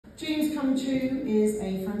Dreams Come True is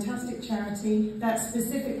a fantastic charity that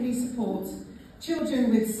specifically supports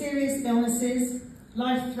children with serious illnesses,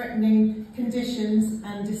 life-threatening conditions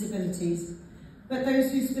and disabilities, but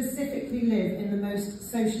those who specifically live in the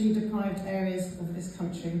most socially deprived areas of this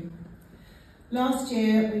country. Last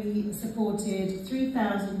year we supported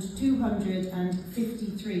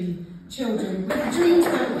 3,253 children. The dreams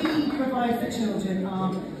that we provide for children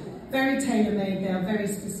are very tailor-made, they are very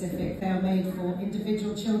specific. They are made for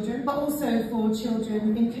individual children, but also for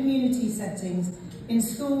children in community settings, in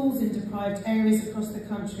schools, in deprived areas across the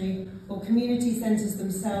country, or community centres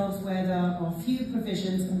themselves where there are few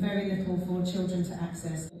provisions and very little for children to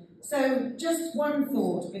access. So just one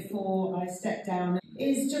thought before I step down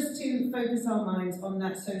is just to focus our minds on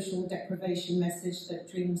that social deprivation message that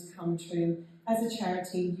Dreams Come True as a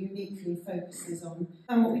charity uniquely focuses on.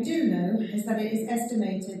 And what we do know is that it is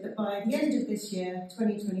estimated that by the end of this year,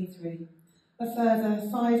 2023, a further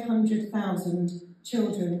 500,000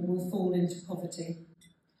 children will fall into poverty.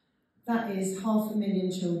 That is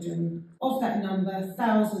 500,000 children. Of that number,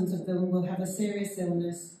 thousands of them will have a serious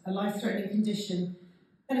illness, a life-threatening condition,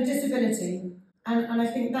 and a disability. And I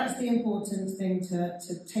think that's the important thing to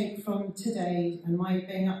take from today and my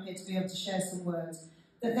being up here to be able to share some words,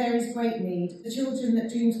 that there is great need. The children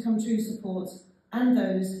that Dreams Come True supports and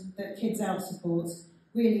those that Kids Out supports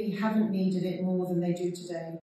really haven't needed it more than they do today.